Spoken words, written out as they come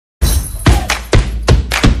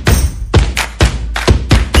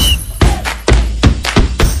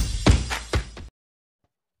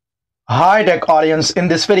Hi tech audience, in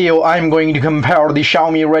this video I'm going to compare the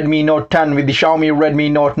Xiaomi Redmi Note 10 with the Xiaomi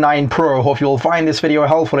Redmi Note 9 Pro. Hope you'll find this video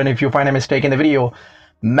helpful, and if you find a mistake in the video,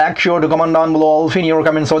 make sure to comment down below. I'll find your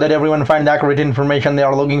comments so that everyone finds the accurate information they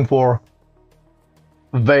are looking for.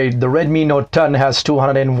 Weight: the Redmi Note 10 has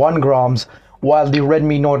 201 grams while the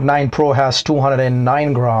Redmi Note 9 Pro has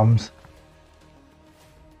 209 grams.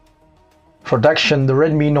 Protection: the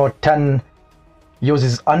Redmi Note 10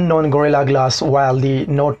 uses unknown Gorilla Glass while the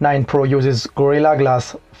Note 9 Pro uses Gorilla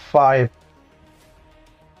Glass 5.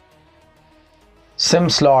 SIM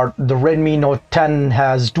slot: the Redmi Note 10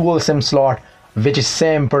 has dual SIM slot, which is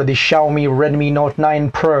same for the Xiaomi Redmi Note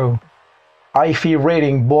 9 Pro. IFI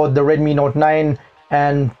rating: both the Redmi Note 9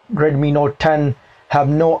 and Redmi Note 10 have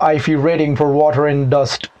no IFI rating for water and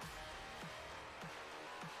dust.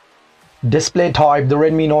 Display type: the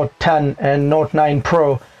Redmi Note 10 and Note 9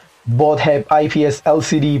 Pro both have IPS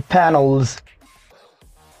LCD panels.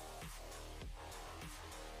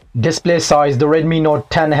 Display size: the Redmi Note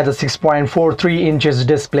 10 has a 6.43 inches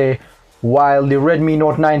display while the Redmi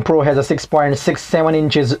Note 9 Pro has a 6.67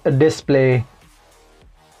 inches display.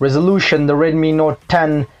 Resolution: the Redmi Note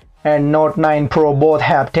 10 and Note 9 Pro both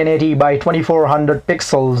have 1080 by 2400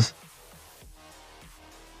 pixels.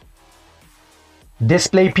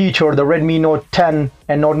 Display feature: the Redmi Note 10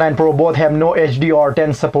 and Note 9 Pro both have no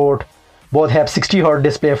HDR10 support. Both have 60Hz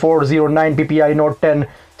display, 409 ppi Note 10,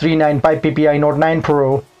 395 ppi Note 9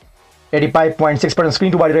 Pro, 85.6%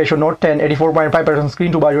 screen to body ratio Note 10, 84.5%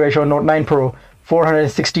 screen to body ratio Note 9 Pro,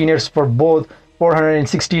 416 nits for both,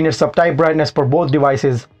 416 nits of type brightness for both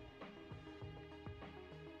devices.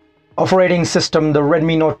 Operating system: the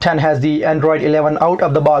Redmi Note 10 has the Android 11 out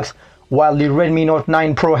of the box while the Redmi Note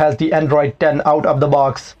 9 Pro has the Android 10 out of the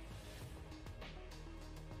box.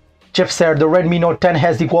 Chipset: the Redmi Note 10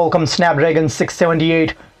 has the Qualcomm Snapdragon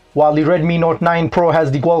 678 while the Redmi Note 9 Pro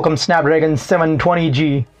has the Qualcomm Snapdragon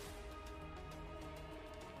 720G.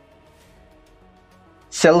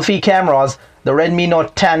 Selfie cameras: the Redmi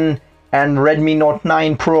Note 10 and Redmi Note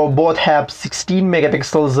 9 Pro both have 16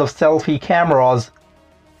 megapixels of selfie cameras,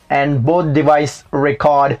 and both devices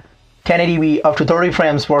record 1080p up to 30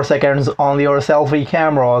 frames per second on their selfie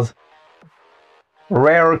cameras.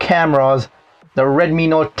 Rear cameras: the Redmi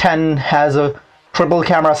Note 10 has a triple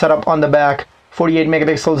camera setup on the back, 48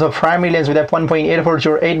 megapixels of primary lens with f1.8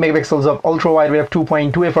 aperture, 8 megapixels of ultra wide with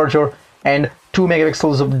f2.2 aperture, and 2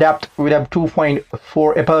 megapixels of depth with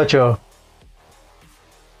f2.4 aperture.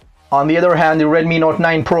 On the other hand, the Redmi Note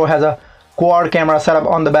 9 Pro has a quad camera setup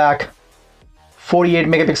on the back,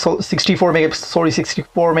 64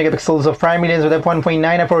 megapixels of primary lens with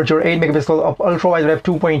f1.9 aperture, 8 megapixels of ultra wide with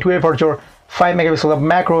f2.2 aperture, 5 megapixels of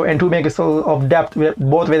macro, and 2 megapixels of depth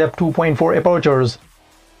both with f2.4 apertures.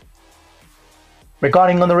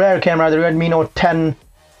 Recording on the rear camera: the Redmi Note 10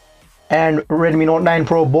 and Redmi Note 9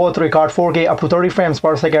 Pro both record 4K up to 30 frames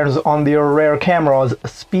per second on their rear cameras.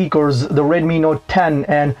 Speakers: the Redmi Note 10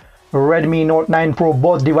 and Redmi Note 9 Pro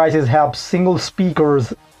both devices have single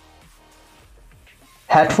speakers.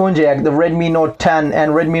 Headphone jack: the Redmi Note 10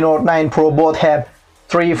 and Redmi Note 9 Pro both have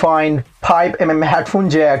 3.5mm headphone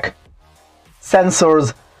jack.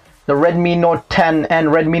 Sensors: the Redmi Note 10 and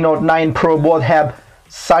Redmi Note 9 Pro both have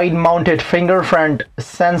side-mounted fingerprint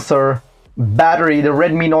sensor. Battery: the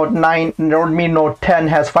Redmi Note 10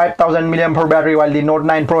 has 5000 mAh battery while the Note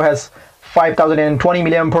 9 Pro has 5020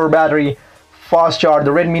 mAh battery. Fast charge: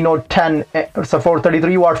 the Redmi Note 10 support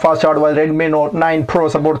 33 watt fast charge while Redmi Note 9 Pro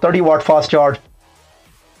support 30 watt fast charge.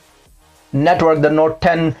 Network: the Note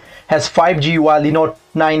 10 has 5G while the Note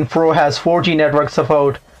 9 Pro has 4G network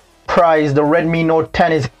support. Price: the Redmi Note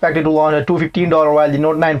 10 is expected to launch at $215 while the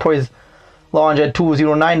Note 9 Pro is launched at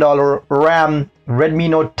 $209. RAM: Redmi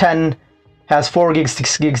Note 10 has 4 gigs,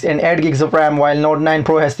 6 gigs and 8 gigs of RAM while Note 9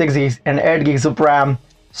 Pro has 6 gigs and 8 gigs of RAM.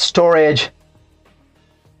 Storage: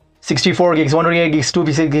 64 gigs, 128 gigs,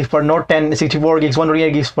 256 gigs for Note 10, 64 gigs,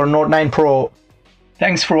 128 gigs for Note 9 Pro.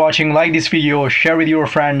 Thanks for watching. Like this video, share with your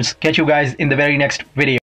friends. Catch you guys in the very next video.